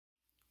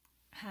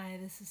Hi,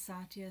 this is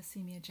Satya,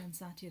 see me at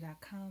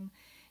gensatya.com,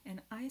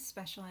 and I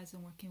specialize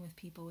in working with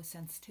people with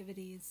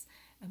sensitivities,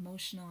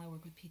 emotional. I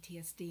work with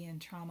PTSD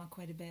and trauma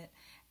quite a bit,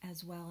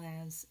 as well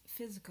as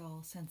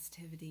physical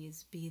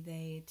sensitivities, be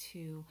they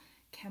to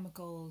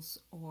chemicals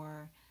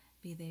or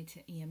be they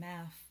to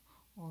EMF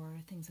or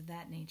things of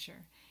that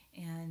nature.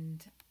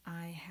 And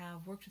I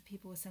have worked with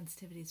people with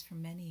sensitivities for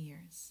many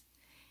years.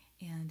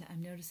 And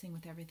I'm noticing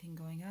with everything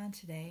going on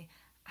today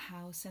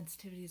how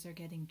sensitivities are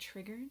getting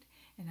triggered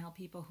and how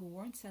people who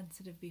weren't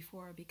sensitive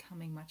before are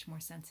becoming much more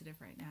sensitive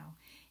right now.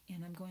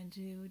 And I'm going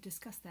to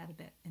discuss that a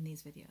bit in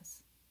these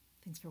videos.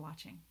 Thanks for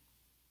watching.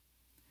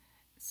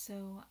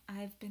 So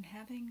I've been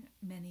having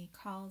many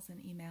calls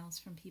and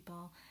emails from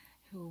people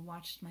who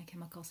watched my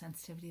chemical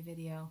sensitivity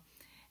video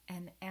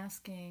and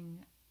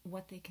asking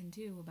what they can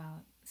do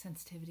about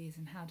sensitivities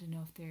and how to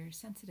know if they're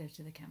sensitive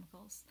to the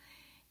chemicals.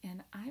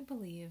 And I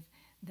believe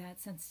that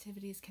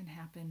sensitivities can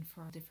happen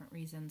for different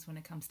reasons when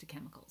it comes to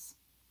chemicals.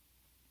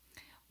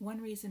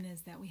 One reason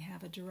is that we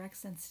have a direct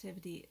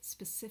sensitivity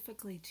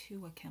specifically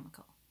to a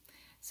chemical.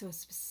 So a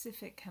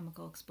specific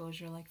chemical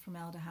exposure like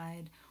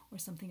formaldehyde or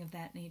something of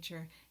that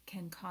nature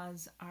can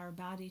cause our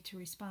body to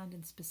respond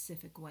in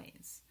specific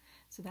ways.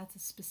 So that's a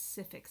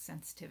specific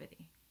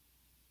sensitivity.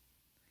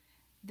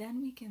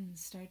 Then we can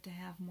start to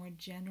have more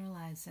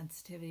generalized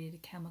sensitivity to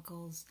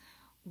chemicals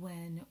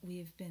when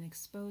we've been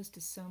exposed to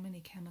so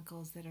many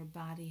chemicals that our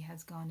body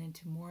has gone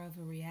into more of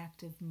a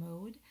reactive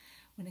mode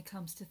when it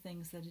comes to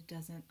things that it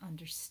doesn't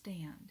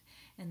understand.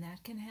 And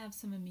that can have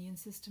some immune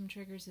system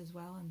triggers as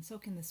well, and so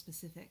can the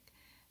specific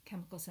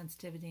chemical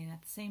sensitivity. And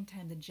at the same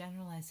time, the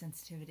generalized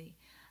sensitivity,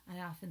 I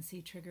often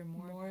see trigger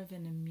more of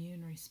an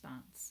immune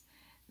response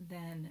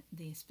than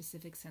the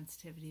specific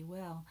sensitivity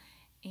will.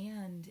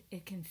 And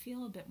it can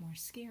feel a bit more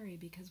scary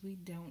because we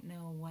don't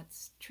know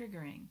what's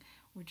triggering.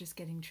 We're just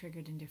getting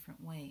triggered in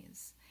different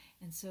ways.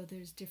 And so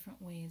there's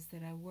different ways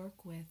that I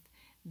work with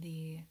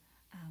the,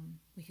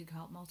 we could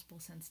call it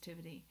multiple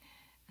sensitivity,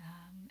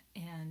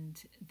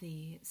 and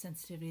the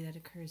sensitivity that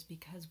occurs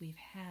because we've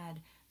had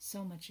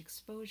so much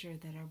exposure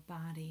that our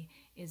body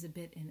is a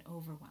bit in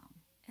overwhelm.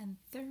 And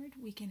third,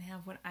 we can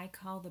have what I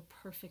call the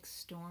perfect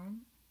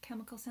storm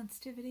chemical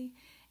sensitivity.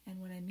 And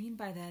what I mean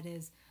by that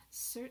is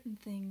certain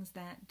things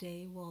that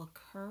day will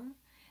occur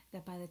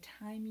that by the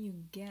time you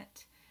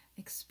get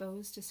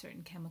exposed to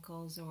certain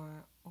chemicals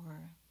or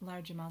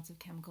large amounts of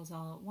chemicals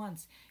all at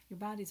once, your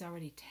body's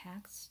already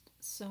taxed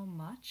so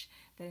much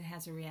that it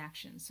has a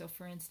reaction. So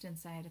for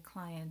instance, I had a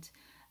client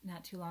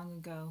not too long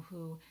ago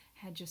who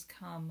had just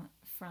come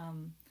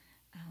from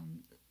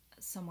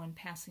someone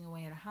passing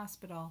away at a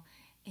hospital,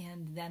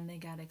 and then they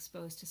got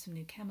exposed to some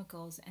new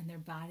chemicals, and their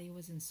body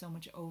was in so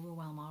much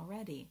overwhelm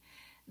already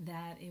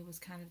that it was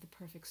kind of the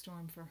perfect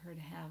storm for her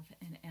to have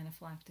an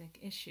anaphylactic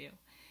issue,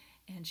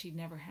 and she'd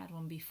never had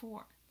one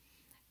before.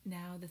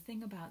 Now, the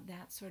thing about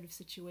that sort of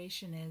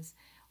situation is,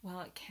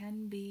 while it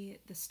can be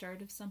the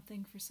start of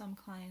something for some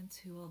clients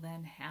who will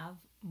then have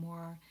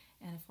more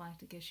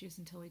anaphylactic issues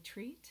until we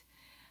treat,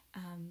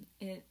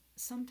 it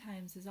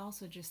sometimes is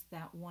also just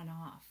that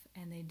one-off,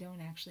 and they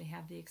don't actually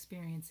have the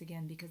experience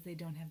again because they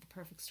don't have the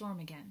perfect storm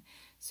again.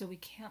 So we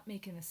can't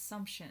make an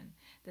assumption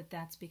that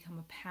that's become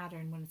a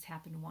pattern when it's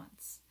happened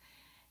once.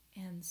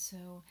 And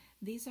so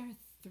these are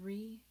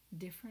three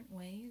different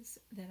ways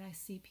that I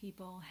see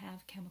people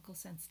have chemical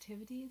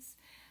sensitivities.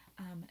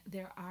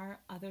 There are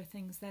other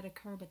things that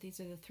occur, but these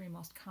are the three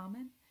most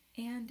common.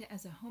 And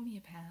as a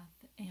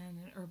homeopath and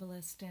an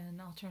herbalist and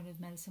an alternative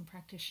medicine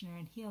practitioner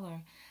and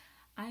healer,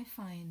 I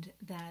find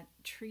that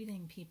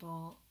treating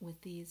people with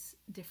these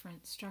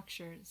different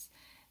structures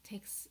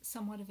takes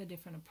somewhat of a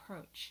different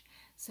approach.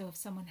 So if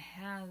someone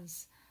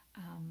has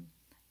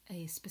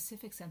a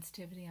specific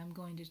sensitivity, I'm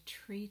going to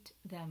treat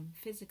them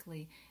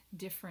physically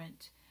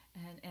different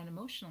and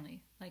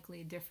emotionally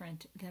likely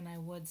different than I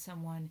would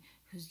someone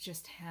who's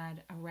just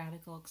had a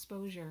radical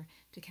exposure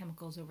to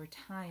chemicals over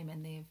time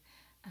and they've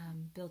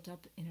built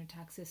up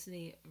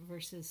intertoxicity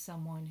versus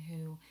someone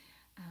who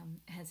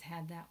has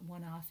had that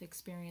one-off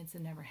experience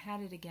and never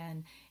had it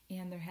again,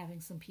 and they're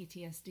having some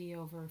PTSD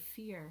over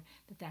fear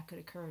that that could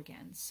occur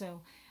again.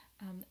 So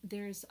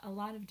there's a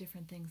lot of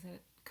different things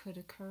that could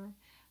occur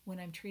when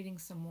I'm treating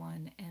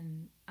someone,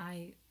 and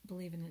I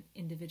believe in an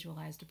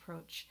individualized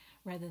approach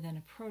rather than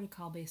a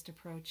protocol-based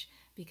approach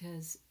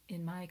because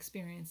in my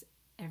experience,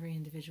 every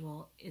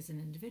individual is an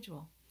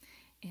individual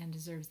and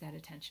deserves that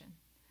attention.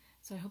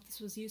 So I hope this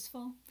was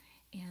useful,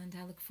 and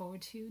I look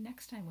forward to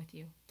next time with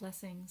you.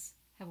 Blessings.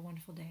 Have a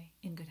wonderful day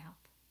in good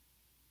health.